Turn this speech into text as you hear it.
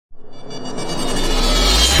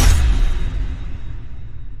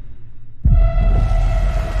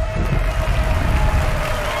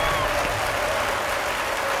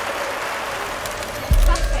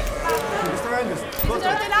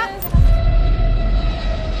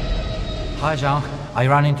Hi, Jean. I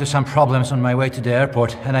ran into some problems on my way to the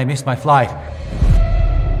airport and I missed my flight.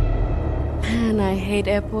 Man, I hate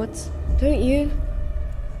airports. Don't you?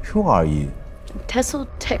 Who are you? Tekselь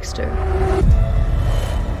Textor.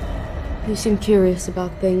 You seem curious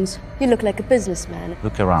about things. You look like a businessman.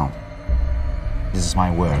 Look around. This is my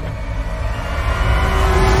work.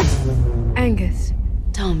 Angus,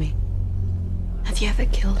 tell me, have you ever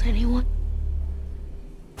killed anyone?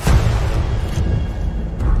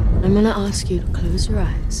 I'm gonna ask you to close your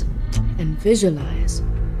eyes and visualize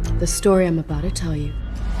the story I'm about to tell you.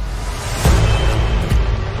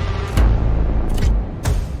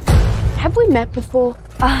 Have we met before?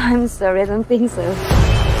 Oh, I'm sorry, I don't think so.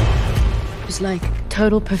 It was like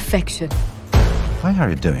total perfection. Why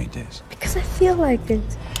are you doing this? Because I feel like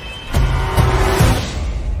it.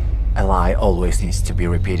 A lie always needs to be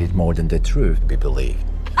repeated more than the truth to be believed.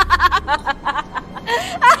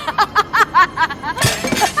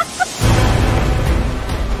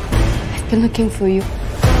 I've been looking for you.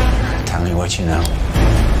 Tell me what you know.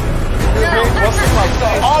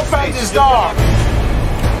 All friends is dark.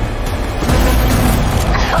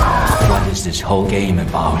 What is this whole game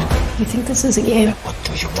about? You think this is a game? What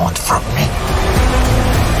do you want from me?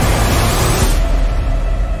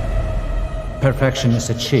 Perfection is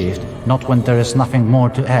achieved not when there is nothing more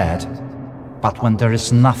to add, but when there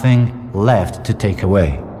is nothing left to take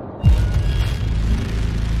away.